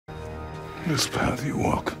This path you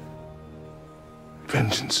walk,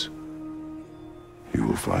 vengeance, you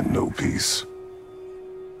will find no peace.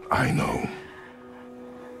 I know.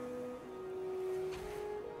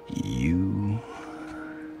 You...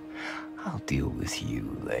 I'll deal with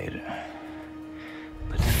you later.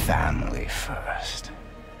 But family first.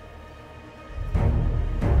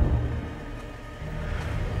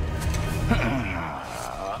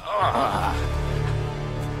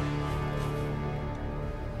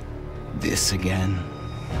 This again?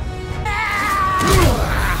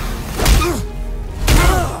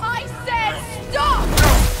 I said stop!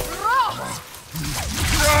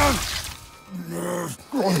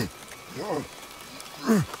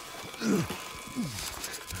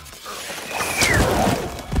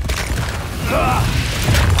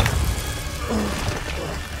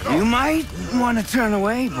 You might want to turn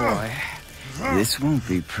away, boy. This won't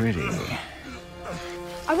be pretty.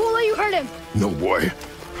 I won't let you hurt him! No, boy.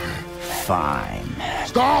 Fine.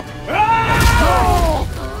 Stop!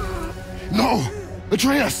 No!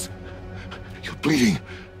 Atreus! You're bleeding.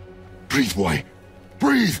 Breathe, boy.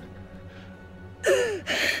 Breathe!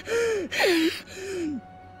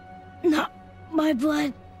 Not my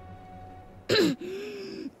blood.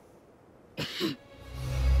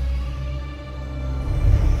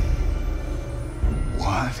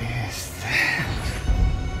 What is that?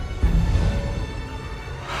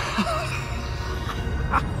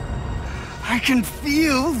 I can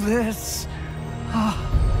feel this. Oh,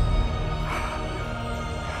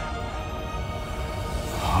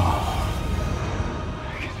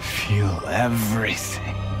 I can feel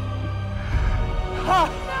everything.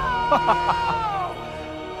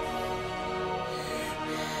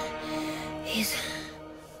 He's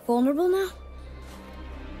vulnerable now?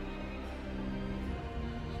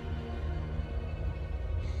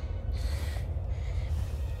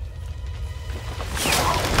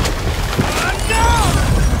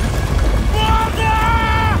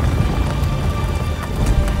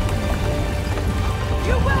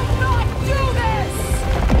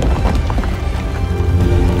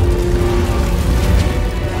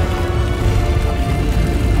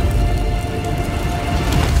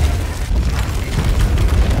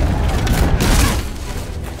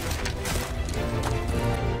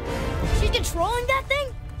 Controlling that thing?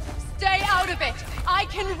 Stay out of it! I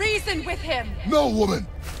can reason with him! No, woman!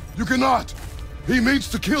 You cannot! He means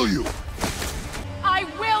to kill you! I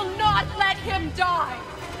will not let him die!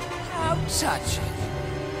 How touching.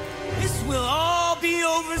 This will all be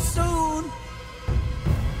over soon.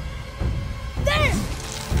 There!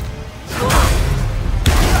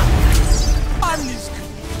 On this...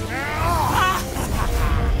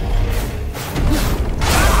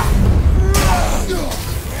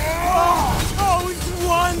 Oh, it's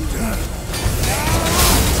wonder!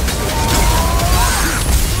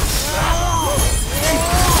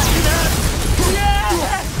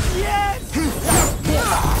 Yes!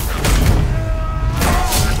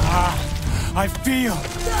 I feel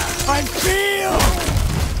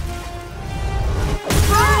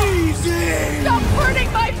freezing! Stop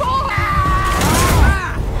hurting my boy!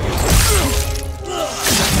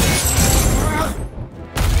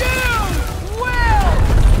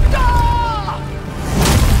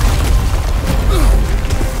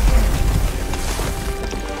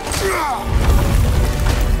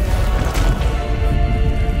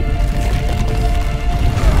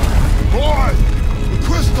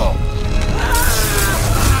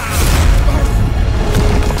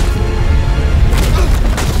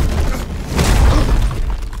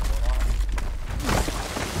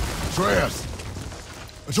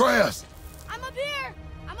 Atreus! I'm up here!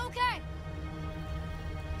 I'm okay!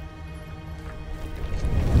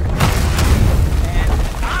 And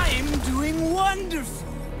I'm doing wonderful!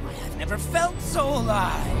 I've never felt so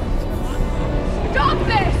alive! Stop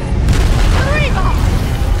this! Reba!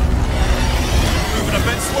 Moving a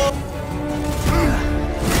bit slow.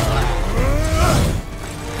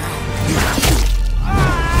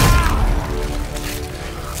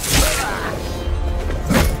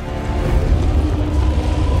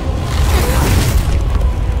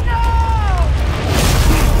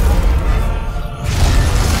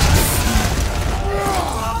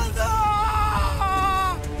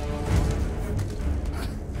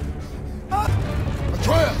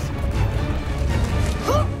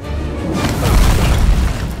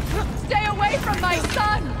 Stay away from my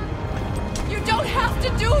son! You don't have to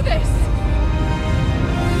do this!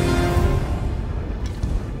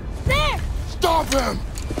 There! Stop him!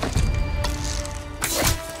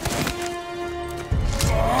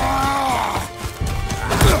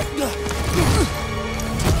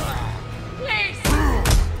 Please!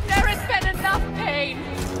 There has been enough pain!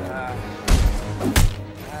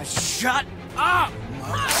 Shut up!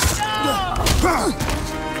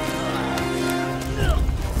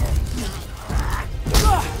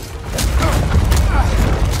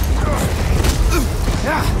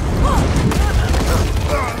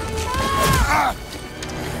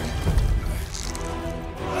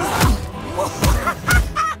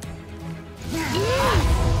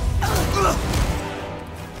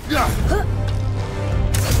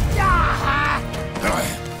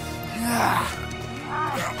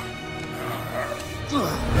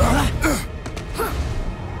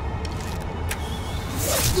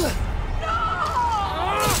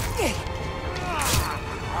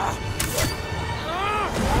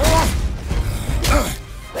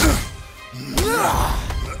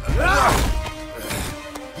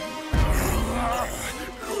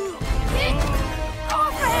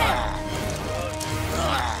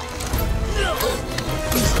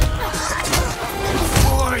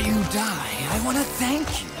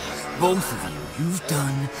 Both of you, you've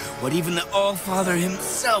done what even the All-Father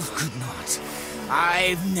himself could not.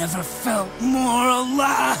 I've never felt more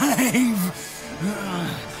alive!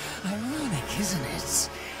 Ironic, isn't it?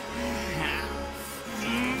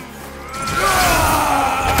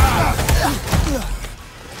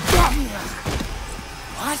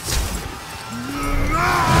 What?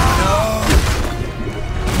 No!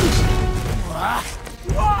 What?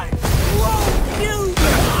 Won't you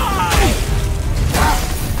die?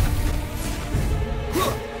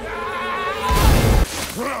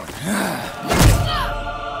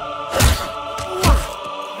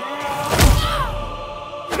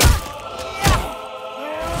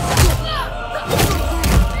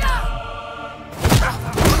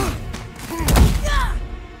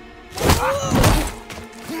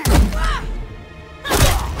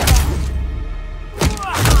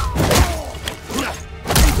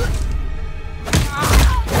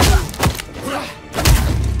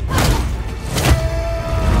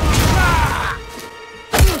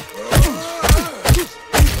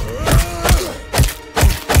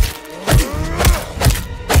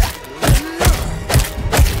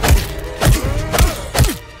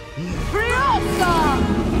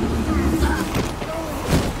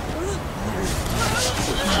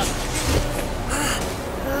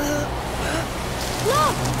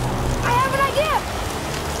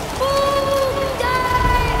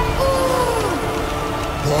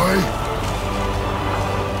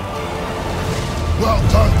 Well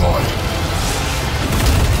done, boy.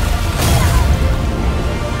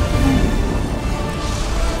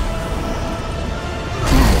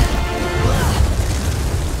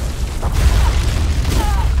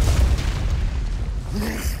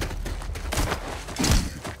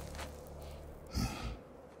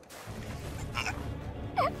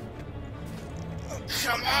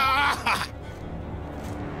 Come on!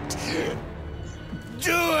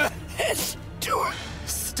 Do it! Do it!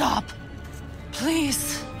 Stop.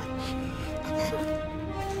 Please.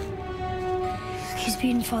 He's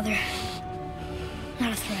beaten, Father.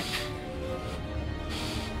 Not a threat.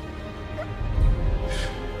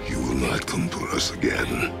 You will not come for us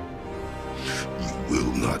again. You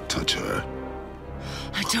will not touch her.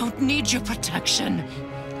 I don't need your protection.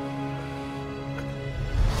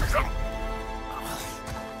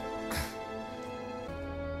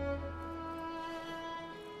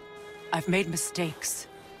 I've made mistakes.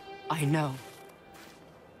 I know.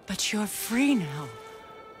 But you're free now.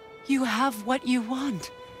 You have what you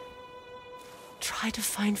want. Try to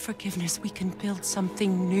find forgiveness. We can build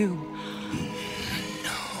something new.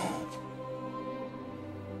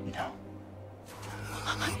 No.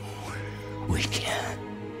 We can't.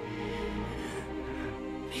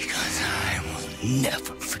 Because I will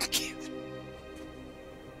never forgive.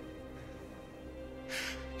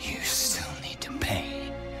 You still need to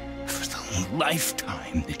pay for the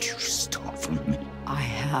lifetime that you stole from me. I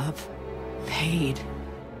have paid.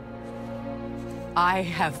 I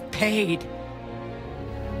have paid.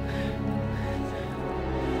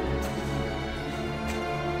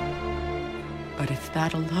 But if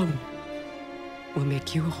that alone will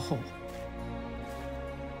make you whole,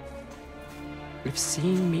 if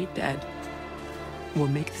seeing me dead will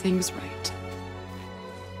make things right,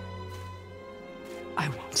 I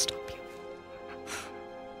won't stop you.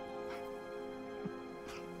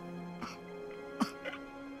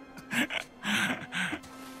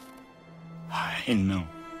 I know.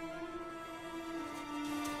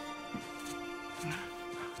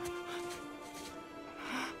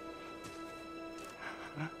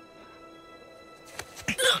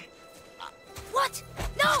 What?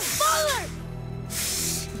 No, Father!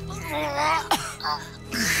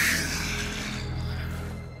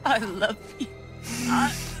 I love you.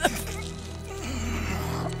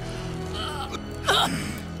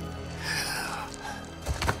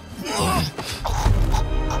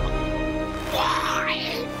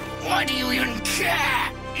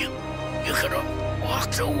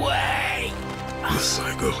 me! The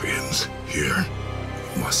cycle ends here.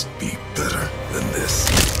 It must be better than this.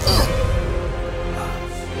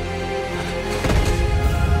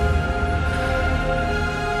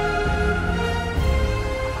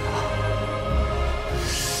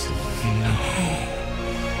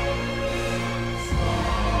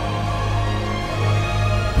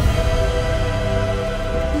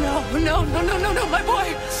 No, my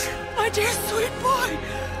boy! My dear sweet boy!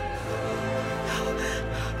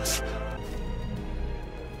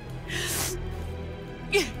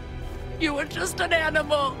 You were just an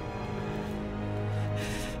animal.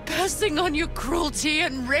 Passing on your cruelty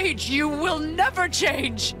and rage, you will never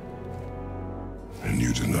change. And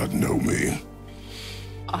you do not know me.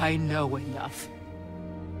 I know enough.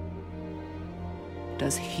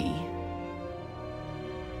 Does he?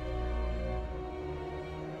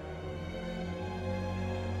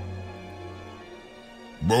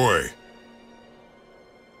 Boy.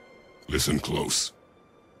 Listen close.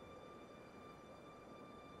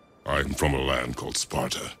 I'm from a land called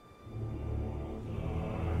Sparta.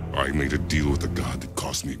 I made a deal with the god that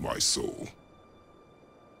cost me my soul.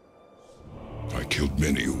 I killed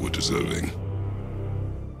many who were deserving.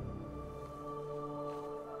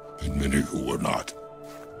 And many who were not.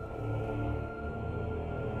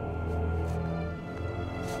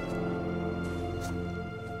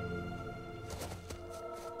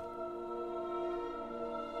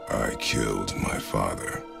 I killed my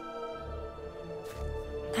father.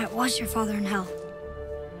 That was your father in hell.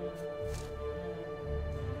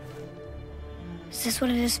 Is this what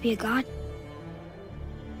it is to be a god?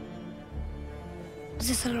 Is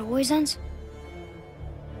this how it always ends?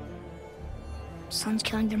 Sons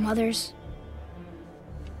killing their mothers?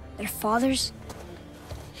 Their fathers?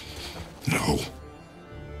 No.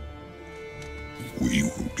 We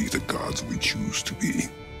will be the gods we choose to be.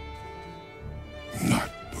 Not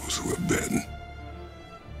those who have been.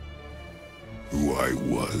 Who I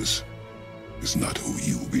was is not who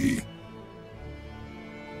you'll be.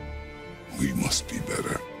 We must be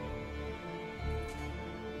better.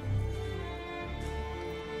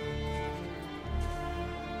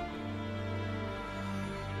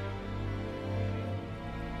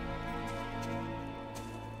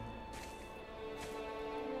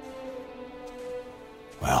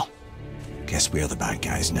 Well, guess we're the bad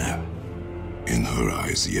guys now. In her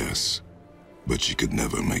eyes, yes. But she could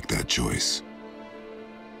never make that choice.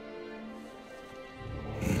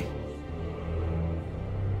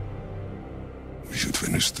 We should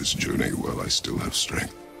finish this journey while I still have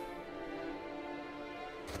strength.